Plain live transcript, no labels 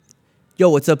Yo,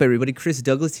 what's up, everybody? Chris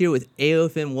Douglas here with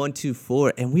AOFM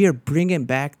 124, and we are bringing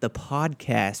back the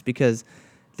podcast because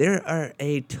there are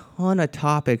a ton of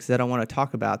topics that I want to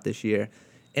talk about this year.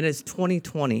 And it's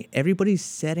 2020. Everybody's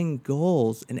setting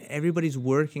goals and everybody's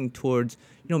working towards,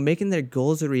 making their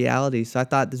goals a reality. So I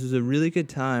thought this was a really good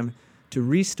time to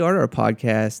restart our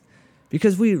podcast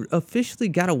because we officially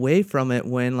got away from it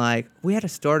when we had a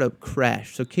startup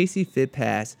crash. So Casey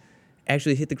FitPass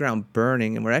actually hit the ground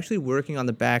burning, and we're actually working on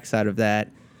the backside of that.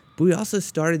 But we also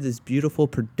started this beautiful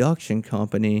production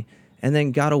company and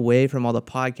then got away from all the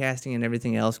podcasting and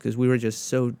everything else because we were just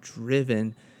so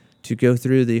driven to go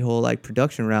through the whole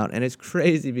production route. And it's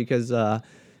crazy because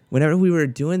whenever we were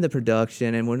doing the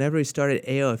production and whenever we started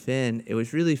AOFN, it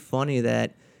was really funny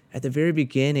that at the very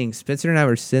beginning, Spencer and I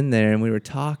were sitting there and we were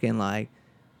talking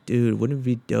dude, wouldn't it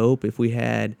be dope if we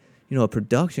had a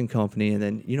production company, and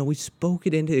then, we spoke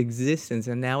it into existence,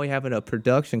 and now we have a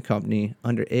production company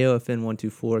under AOFN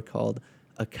 124 called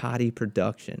Akati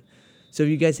Production. So if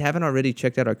you guys haven't already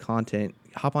checked out our content,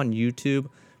 hop on YouTube.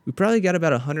 We probably got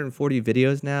about 140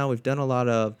 videos now. We've done a lot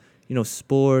of,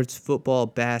 sports, football,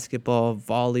 basketball,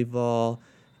 volleyball,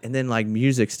 and then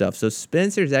music stuff. So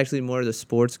Spencer's actually more of the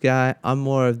sports guy. I'm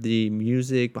more of the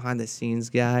music, behind the scenes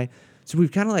guy. So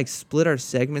we've kind of split our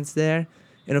segments there.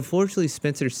 And unfortunately,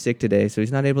 Spencer's sick today, so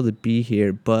he's not able to be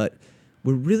here. But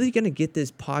we're really going to get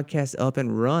this podcast up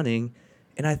and running.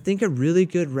 And I think a really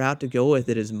good route to go with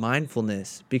it is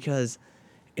mindfulness, because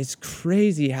it's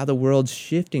crazy how the world's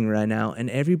shifting right now.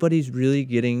 And everybody's really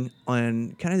getting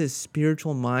on kind of this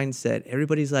spiritual mindset.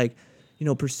 Everybody's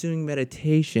pursuing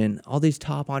meditation. All these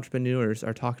top entrepreneurs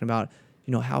are talking about,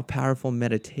 how powerful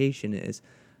meditation is.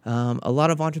 A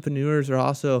lot of entrepreneurs are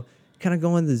also kind of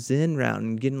going the Zen route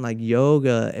and getting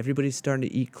yoga. Everybody's starting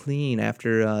to eat clean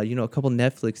after a couple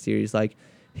Netflix series like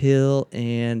Hill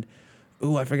and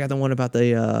I forgot the one about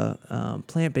the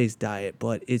plant-based diet,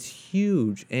 but it's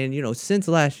huge. And since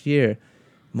last year,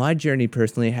 my journey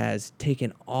personally has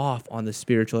taken off on the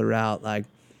spiritual route. I'm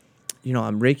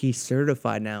Reiki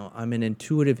certified now. I'm an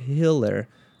intuitive healer.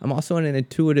 I'm also an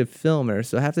intuitive filmer.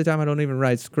 So half the time I don't even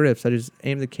write scripts. I just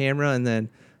aim the camera and then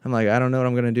I'm I don't know what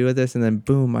I'm going to do with this. And then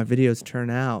boom, my videos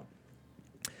turn out.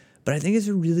 But I think it's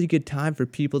a really good time for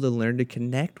people to learn to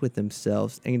connect with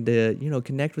themselves and to,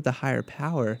 connect with a higher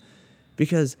power,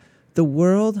 because the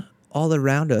world all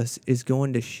around us is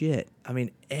going to shit. I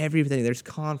mean, everything. There's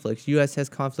conflicts. U.S. has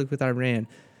conflict with Iran.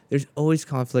 There's always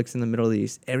conflicts in the Middle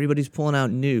East. Everybody's pulling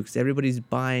out nukes. Everybody's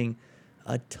buying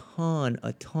a ton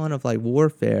of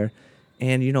warfare.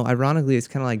 And, ironically, it's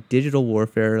kind of digital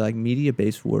warfare,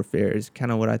 media-based warfare is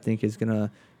kind of what I think is going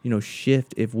to,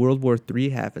 shift. If World War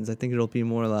III happens, I think it'll be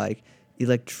more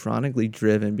electronically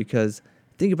driven, because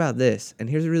think about this, and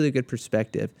here's a really good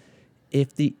perspective.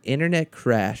 If the internet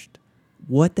crashed,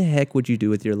 what the heck would you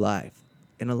do with your life?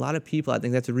 And a lot of people, I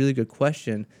think that's a really good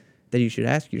question that you should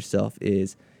ask yourself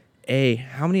is, A,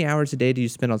 how many hours a day do you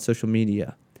spend on social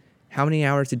media? How many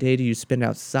hours a day do you spend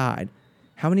outside?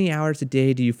 How many hours a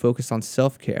day do you focus on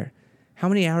self-care? How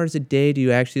many hours a day do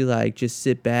you actually just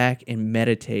sit back and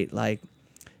meditate? Deepak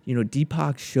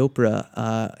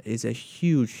Chopra is a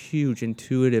huge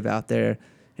intuitive out there.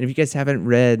 And if you guys haven't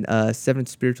read Seven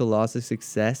Spiritual Laws of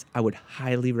Success, I would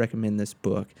highly recommend this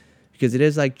book because it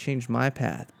has changed my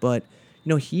path. But,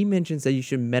 he mentions that you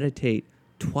should meditate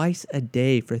twice a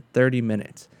day for 30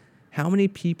 minutes. How many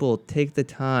people take the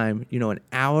time, an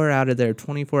hour out of their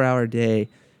 24-hour day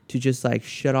to just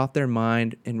shut off their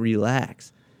mind and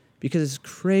relax? Because it's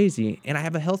crazy. And I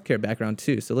have a healthcare background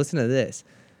too. So listen to this.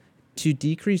 To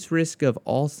decrease risk of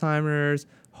Alzheimer's,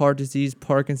 heart disease,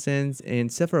 Parkinson's,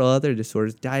 and several other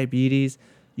disorders, diabetes,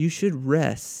 you should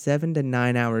rest 7 to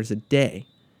 9 hours a day.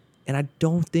 And I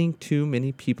don't think too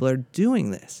many people are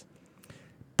doing this.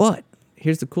 But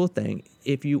here's the cool thing.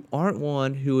 If you aren't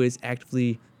one who is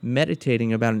actively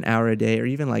meditating about an hour a day or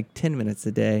even 10 minutes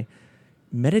a day,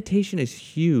 meditation is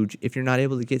huge if you're not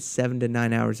able to get 7 to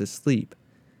 9 hours of sleep.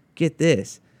 Get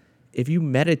this. If you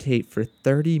meditate for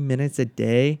 30 minutes a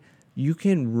day, you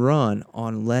can run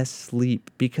on less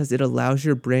sleep because it allows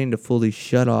your brain to fully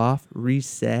shut off,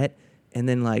 reset, and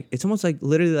then it's almost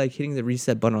literally hitting the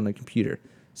reset button on the computer.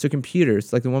 So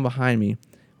computers, like the one behind me,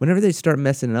 whenever they start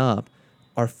messing up,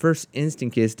 our first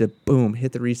instinct is to boom,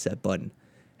 hit the reset button.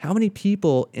 How many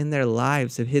people in their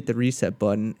lives have hit the reset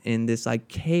button in this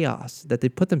chaos that they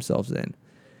put themselves in?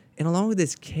 And along with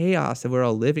this chaos that we're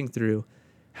all living through,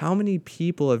 how many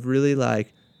people have really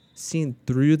seen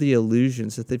through the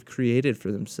illusions that they've created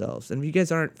for themselves? And if you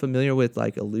guys aren't familiar with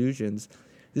illusions,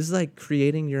 this is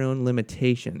creating your own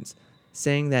limitations,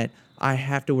 saying that I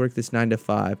have to work this 9 to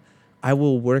 5. I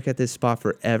will work at this spot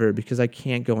forever because I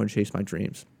can't go and chase my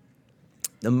dreams.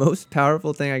 The most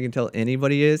powerful thing I can tell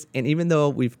anybody is, and even though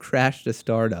we've crashed a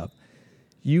startup,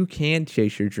 you can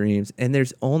chase your dreams, and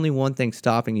there's only one thing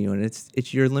stopping you, and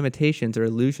it's your limitations or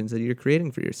illusions that you're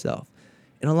creating for yourself.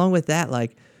 And along with that,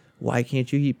 like, why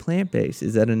can't you eat plant-based?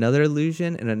 Is that another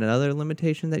illusion and another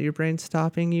limitation that your brain's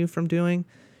stopping you from doing?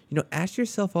 Ask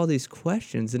yourself all these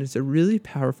questions, and it's a really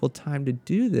powerful time to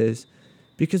do this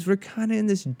because we're kind of in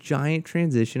this giant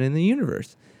transition in the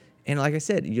universe. And like I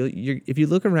said, if you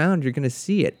look around, you're going to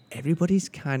see it. Everybody's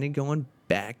kind of going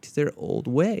back to their old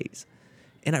ways.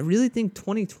 And I really think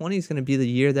 2020 is going to be the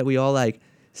year that we all like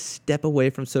step away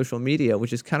from social media,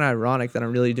 which is kind of ironic that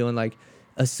I'm really doing like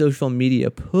a social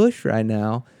media push right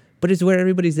now, but it's where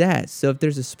everybody's at. So if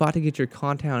there's a spot to get your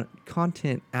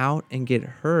content out and get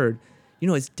heard,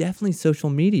 it's definitely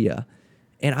social media.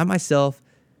 And I myself,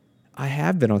 I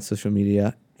have been on social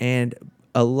media, and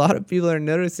a lot of people are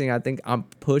noticing I think I'm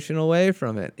pushing away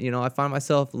from it. I find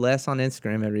myself less on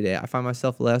Instagram every day. I find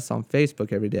myself less on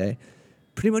Facebook every day.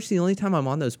 Pretty much the only time I'm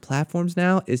on those platforms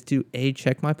now is to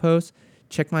check my posts,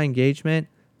 check my engagement,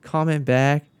 comment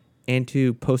back, and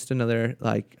to post another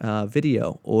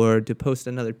video or to post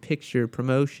another picture,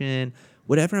 promotion,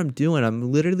 whatever I'm doing. I'm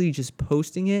literally just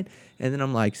posting it, and then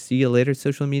I'm like, see you later,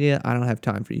 social media. I don't have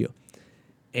time for you.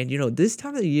 And, this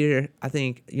time of the year, I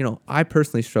think, I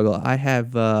personally struggle. I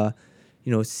have,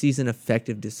 season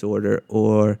affective disorder,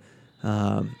 or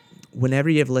whenever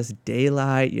you have less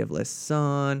daylight, you have less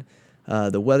sun,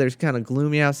 the weather's kind of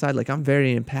gloomy outside. Like, I'm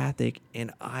very empathic,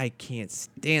 and I can't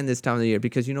stand this time of the year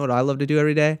because you know what I love to do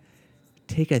every day?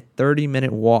 Take a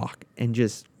 30-minute walk and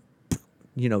just,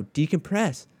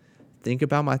 decompress. Think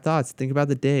about my thoughts. Think about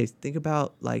the days. Think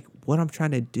about, like, what I'm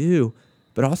trying to do,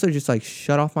 but also just, like,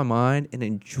 shut off my mind and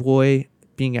enjoy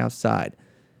being outside.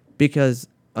 Because,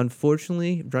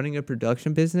 unfortunately, running a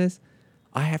production business,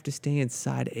 I have to stay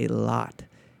inside a lot.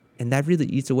 And that really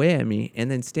eats away at me.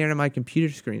 And then staring at my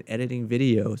computer screen, editing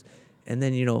videos, and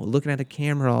then, looking at a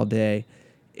camera all day,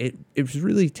 it was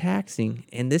really taxing.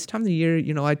 And this time of the year,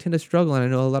 I tend to struggle, and I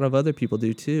know a lot of other people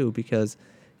do too, because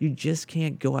you just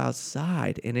can't go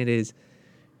outside. And it is,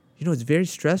 it's very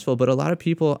stressful. But a lot of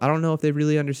people, I don't know if they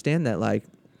really understand that, like,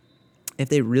 if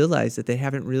they realize that they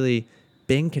haven't really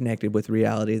been connected with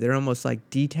reality, they're almost like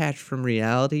detached from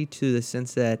reality to the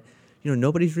sense that,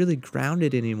 nobody's really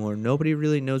grounded anymore. Nobody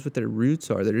really knows what their roots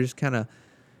are. They're just kind of,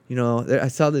 I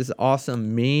saw this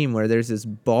awesome meme where there's this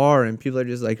bar and people are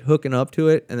just like hooking up to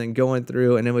it and then going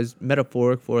through, and it was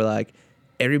metaphoric for like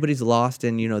everybody's lost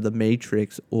in, the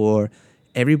Matrix, or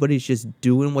everybody's just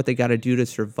doing what they got to do to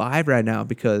survive right now,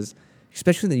 because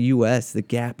especially in the US, the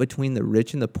gap between the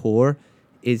rich and the poor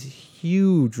is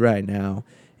huge right now.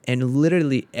 And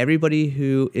literally everybody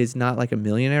who is not like a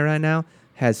millionaire right now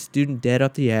has student debt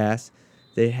up the ass.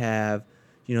 They have,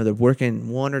 they're working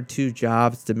one or two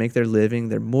jobs to make their living.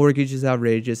 Their mortgage is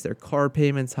outrageous. Their car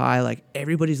payment's high. Like,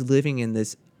 everybody's living in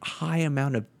this high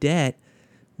amount of debt,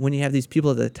 when you have these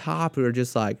people at the top who are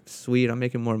just like, sweet, I'm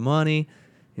making more money.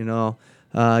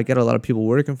 I got a lot of people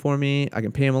working for me. I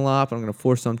can pay them a lot, but I'm going to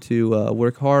force them to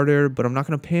work harder, but I'm not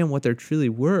going to pay them what they're truly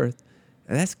worth.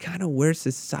 And that's kind of where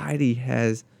society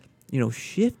has,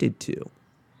 shifted to,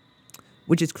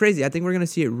 which is crazy. I think we're going to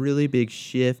see a really big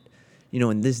shift,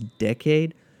 in this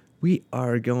decade. We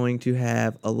are going to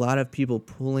have a lot of people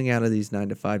pulling out of these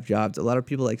 9-to-5 jobs, a lot of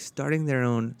people like starting their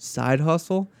own side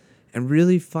hustle and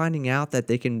really finding out that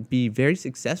they can be very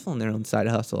successful in their own side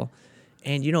hustle.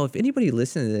 And, if anybody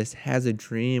listening to this has a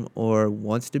dream or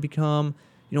wants to become,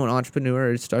 an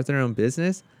entrepreneur or start their own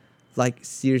business, like,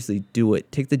 seriously, do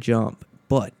it. Take the jump.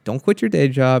 But don't quit your day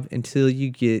job until you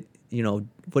get,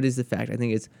 what is the fact? I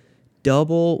think it's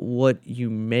double what you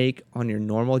make on your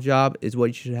normal job is what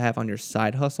you should have on your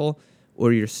side hustle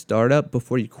or your startup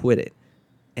before you quit it.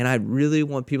 And I really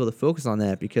want people to focus on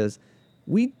that, because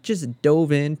we just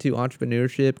dove into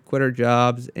entrepreneurship, quit our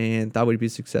jobs, and thought we'd be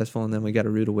successful. And then we got a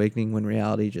rude awakening when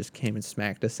reality just came and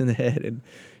smacked us in the head. And,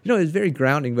 it was very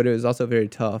grounding, but it was also very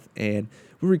tough. And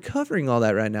we're recovering all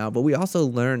that right now. But we also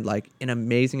learned like an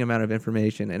amazing amount of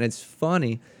information. And it's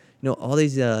funny, all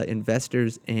these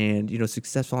investors and,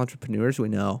 successful entrepreneurs we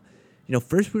know,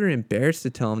 first we were embarrassed to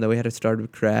tell them that we had a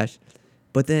startup crash.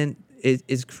 But then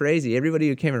it's crazy. Everybody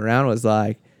who came around was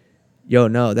like, yo,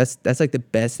 no, that's like the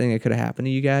best thing that could have happened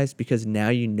to you guys, because now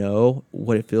you know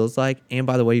what it feels like. And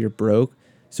by the way, you're broke.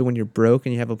 So when you're broke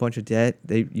and you have a bunch of debt,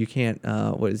 you can't,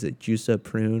 juice a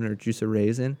prune or juice a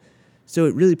raisin. So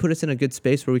it really put us in a good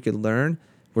space where we could learn.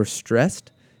 We're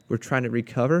stressed. We're trying to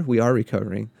recover. We are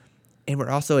recovering. And we're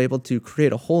also able to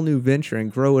create a whole new venture and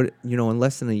grow it, in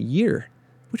less than a year,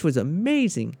 which was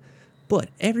amazing. But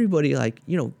everybody, like,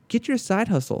 get your side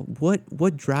hustle.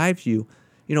 What drives you?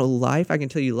 Life, I can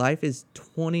tell you, life is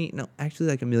 20, no, actually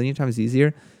like a million times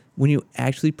easier when you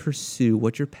actually pursue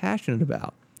what you're passionate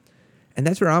about. And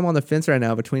that's where I'm on the fence right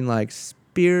now between like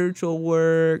spiritual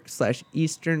work /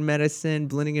 Eastern medicine,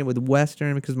 blending it with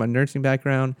Western because of my nursing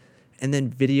background, and then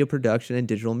video production and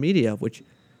digital media, which,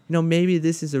 maybe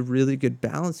this is a really good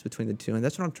balance between the two. And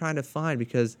that's what I'm trying to find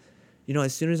because,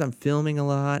 as soon as I'm filming a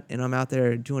lot and I'm out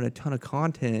there doing a ton of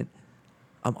content,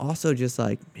 I'm also just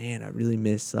like, man, I really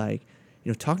miss like,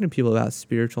 talking to people about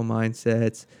spiritual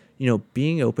mindsets,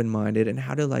 being open-minded and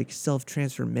how to like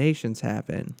self-transformations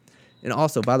happen. And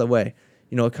also, by the way,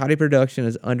 Akati Production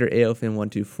is under AOFN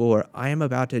 124. I am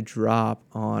about to drop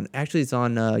on, actually it's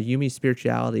on Yumi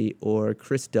Spirituality or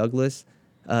Chris Douglas,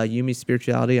 Yumi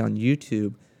Spirituality on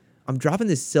YouTube. I'm dropping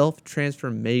this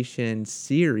self-transformation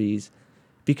series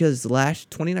because last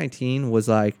 2019 was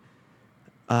like,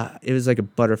 it was like a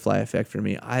butterfly effect for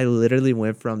me. I literally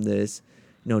went from this,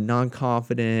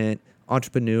 non-confident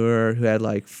entrepreneur who had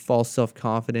like false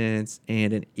self-confidence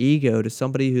and an ego to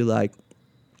somebody who like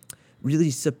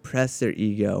really suppressed their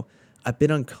ego. I've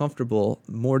been uncomfortable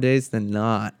more days than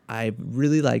not. I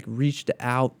really like reached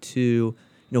out to,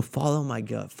 follow my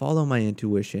gut, follow my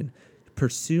intuition,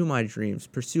 pursue my dreams,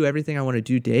 pursue everything I want to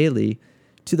do daily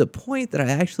to the point that I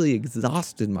actually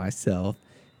exhausted myself.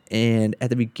 And at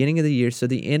the beginning of the year, so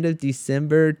the end of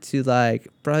December to like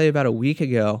probably about a week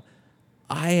ago,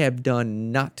 I have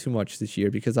done not too much this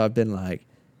year because I've been like,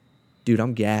 dude,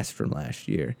 I'm gassed from last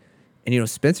year. And,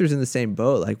 Spencer's in the same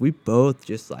boat. Like, we both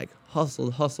just, like,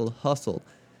 hustled.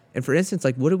 And, for instance,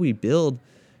 like, what do we build?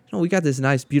 We got this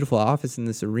nice, beautiful office in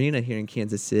this arena here in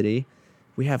Kansas City.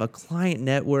 We have a client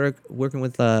network working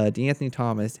with D'Anthony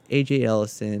Thomas, AJ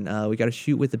Ellison. We got to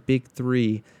shoot with the big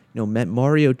three. Met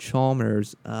Mario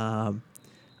Chalmers. The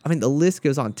list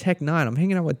goes on. Tech Nine. I'm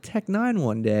hanging out with Tech Nine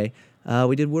one day.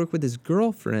 We did work with his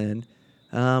girlfriend.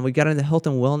 We got in the health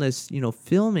and wellness,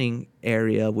 filming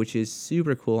area, which is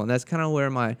super cool. And that's kind of where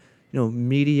my,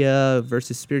 media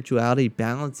versus spirituality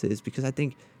balance is, because I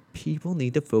think people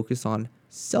need to focus on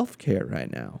self-care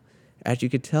right now. As you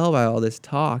could tell by all this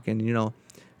talk, and,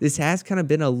 this has kind of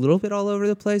been a little bit all over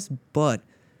the place, but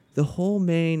the whole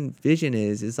main vision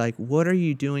is like, what are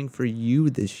you doing for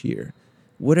you this year?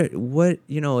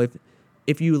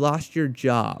 If you lost your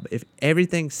job, if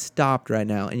everything stopped right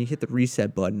now and you hit the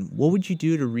reset button, what would you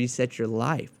do to reset your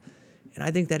life? And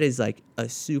I think that is like a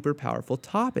super powerful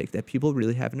topic that people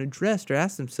really haven't addressed or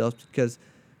asked themselves because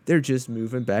they're just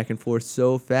moving back and forth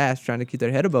so fast trying to keep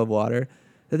their head above water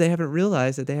that they haven't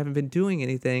realized that they haven't been doing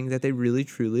anything that they really,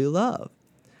 truly love.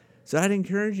 So I'd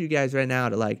encourage you guys right now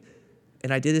to like,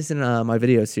 and I did this in my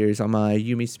video series on my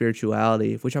Yumi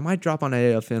Spirituality, which I might drop on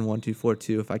AOFN 124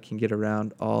 too if I can get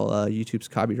around all YouTube's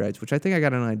copyrights, which I think I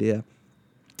got an idea.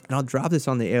 And I'll drop this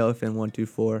on the AOFN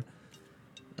 124.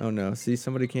 Oh no, see,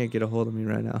 somebody can't get a hold of me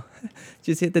right now.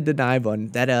 Just hit the deny button.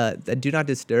 That do not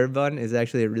disturb button is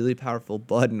actually a really powerful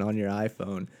button on your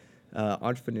iPhone.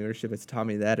 Entrepreneurship has taught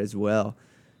me that as well.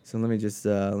 So let me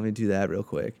do that real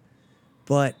quick.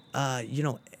 But,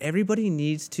 everybody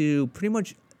needs to pretty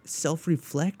much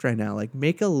self-reflect right now. Like,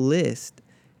 make a list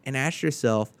and ask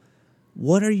yourself,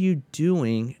 what are you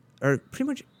doing? Or pretty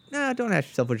much, don't ask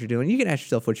yourself what you're doing. You can ask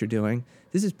yourself what you're doing.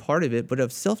 This is part of it,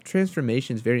 but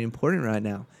self-transformation is very important right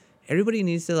now. Everybody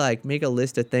needs to, like, make a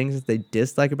list of things that they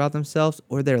dislike about themselves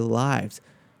or their lives.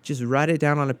 Just write it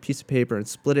down on a piece of paper and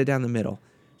split it down the middle.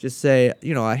 Just say,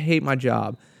 I hate my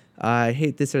job. I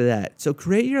hate this or that. So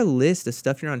create your list of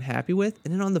stuff you're unhappy with.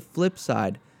 And then on the flip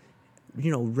side,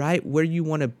 write where you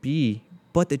want to be.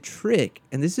 But the trick,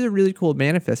 and this is a really cool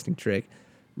manifesting trick,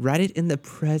 write it in the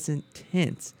present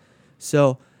tense.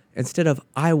 So instead of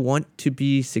I want to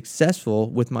be successful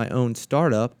with my own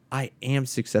startup, I am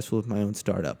successful with my own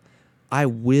startup. I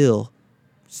will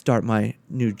start my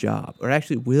new job. Or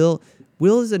actually, will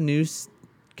is a new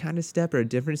kind of step or a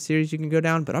different series you can go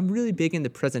down. But I'm really big in the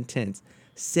present tense.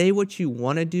 Say what you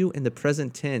want to do in the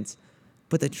present tense.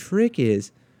 But the trick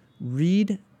is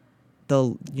read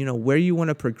where you want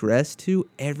to progress to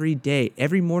every day.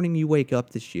 Every morning you wake up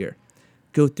this year.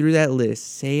 Go through that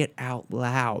list. Say it out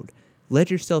loud.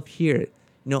 Let yourself hear it.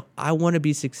 I want to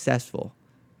be successful.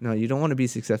 No, you don't want to be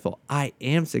successful. I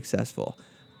am successful.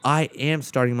 I am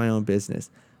starting my own business.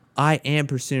 I am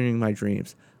pursuing my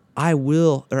dreams. I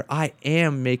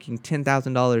am making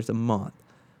 $10,000 a month.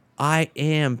 I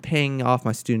am paying off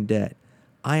my student debt.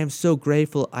 I am so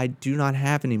grateful I do not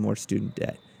have any more student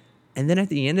debt. And then at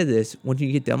the end of this, when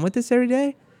you get done with this every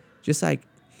day, just like,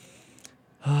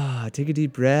 take a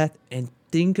deep breath and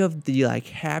think of the like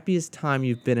happiest time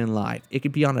you've been in life. It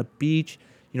could be on a beach,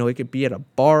 It could be at a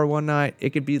bar one night.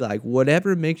 It could be like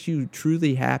whatever makes you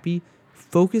truly happy.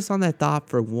 Focus on that thought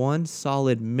for 1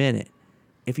 solid minute.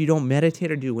 If you don't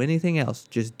meditate or do anything else,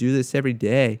 just do this every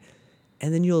day.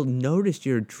 And then you'll notice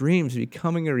your dreams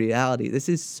becoming a reality. This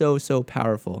is so, so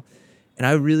powerful. And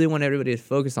I really want everybody to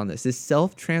focus on this. This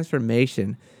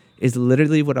self-transformation is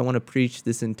literally what I want to preach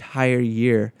this entire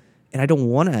year. And I don't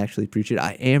want to actually preach it.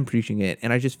 I am preaching it.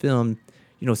 And I just filmed,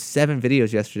 7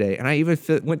 videos yesterday. And I even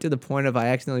went to the point of I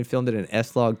accidentally filmed it in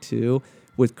S-Log 2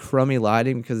 with crummy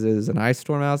lighting because there was an ice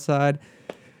storm outside.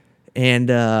 And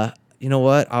you know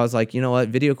what? I was like,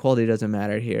 video quality doesn't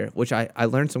matter here, which I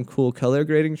learned some cool color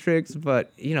grading tricks,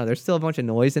 but, there's still a bunch of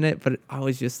noise in it. But I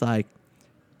was just like,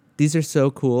 these are so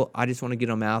cool. I just want to get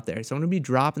them out there. So I'm going to be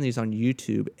dropping these on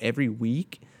YouTube every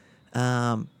week,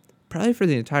 probably for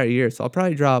the entire year. So I'll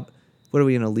probably drop, what are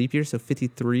we in a leap year? So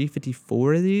 53,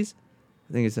 54 of these.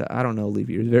 I think I don't know leap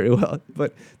years very well,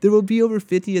 but there will be over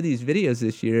 50 of these videos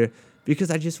this year because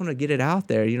I just want to get it out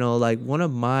there. Like one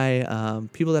of my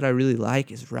people that I really like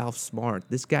is Ralph Smart.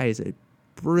 This guy is a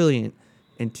brilliant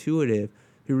intuitive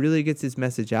who really gets his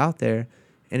message out there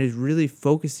and is really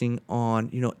focusing on,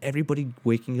 everybody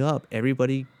waking up,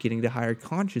 everybody getting to higher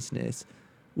consciousness,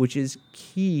 which is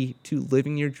key to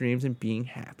living your dreams and being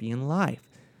happy in life.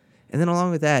 And then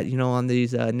along with that, on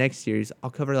these next series, I'll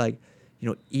cover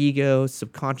ego,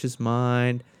 subconscious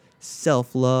mind,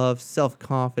 self-love,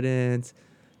 self-confidence.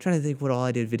 I'm trying to think what all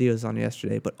I did videos on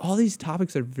yesterday. But all these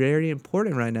topics are very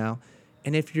important right now.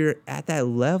 And if you're at that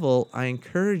level, I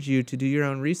encourage you to do your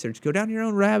own research. Go down your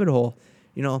own rabbit hole.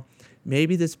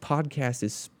 Maybe this podcast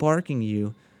is sparking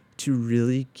you to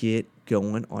really get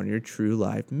going on your true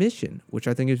life mission, which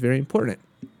I think is very important.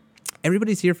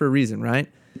 Everybody's here for a reason, right?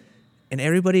 And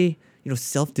everybody,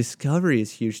 self-discovery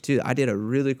is huge too. I did a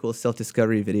really cool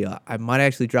self-discovery video. I might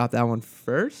actually drop that one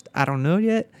first. I don't know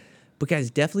yet. But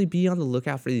guys, definitely be on the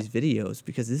lookout for these videos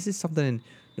because this is something,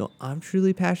 I'm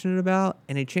truly passionate about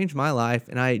and it changed my life.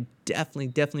 And I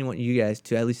definitely want you guys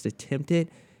to at least attempt it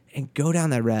and go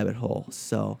down that rabbit hole.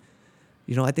 So,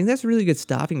 I think that's a really good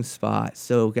stopping spot.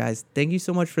 So guys, thank you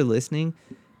so much for listening.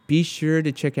 Be sure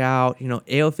to check out,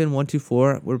 AOFN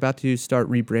 124. We're about to start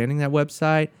rebranding that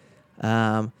website.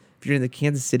 If you're in the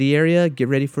Kansas City area, get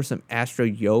ready for some Astro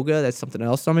Yoga. That's something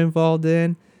else I'm involved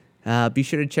in. Be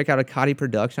sure to check out Akati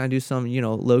Production. I do some,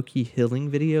 low-key healing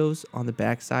videos on the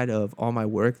backside of all my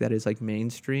work that is like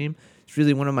mainstream. It's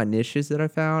really one of my niches that I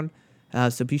found.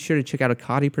 So be sure to check out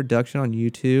Akati Production on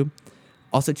YouTube.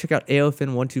 Also check out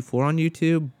AOFN 124 on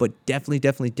YouTube. But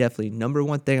definitely, number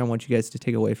one thing I want you guys to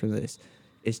take away from this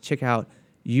is check out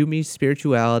Yumi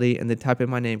Spirituality and then type in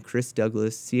my name, Chris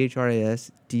Douglas,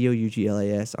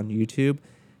 CHRISDOUGLAS on YouTube.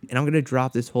 And I'm going to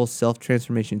drop this whole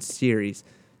self-transformation series.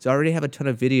 So I already have a ton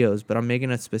of videos, but I'm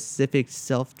making a specific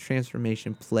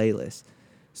self-transformation playlist.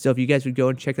 So if you guys would go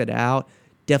and check that out,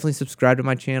 definitely subscribe to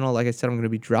my channel. Like I said, I'm going to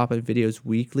be dropping videos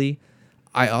weekly.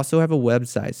 I also have a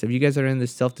website. So if you guys are in the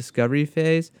self-discovery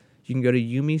phase, you can go to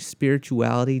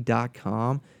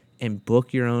yumispirituality.com and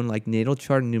book your own natal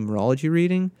chart and numerology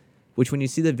reading, which when you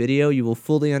see the video, you will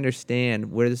fully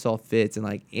understand where this all fits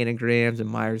and anagrams and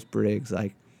Myers-Briggs.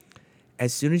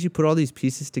 As soon as you put all these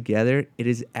pieces together, it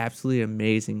is absolutely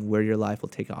amazing where your life will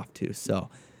take off to. So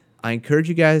I encourage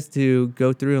you guys to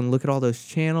go through and look at all those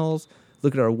channels,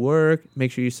 look at our work,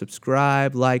 make sure you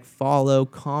subscribe, follow,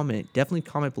 comment. Definitely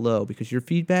comment below because your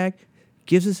feedback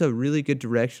gives us a really good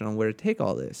direction on where to take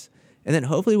all this. And then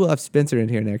hopefully we'll have Spencer in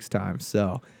here next time.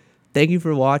 So thank you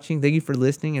for watching. Thank you for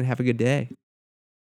listening and have a good day.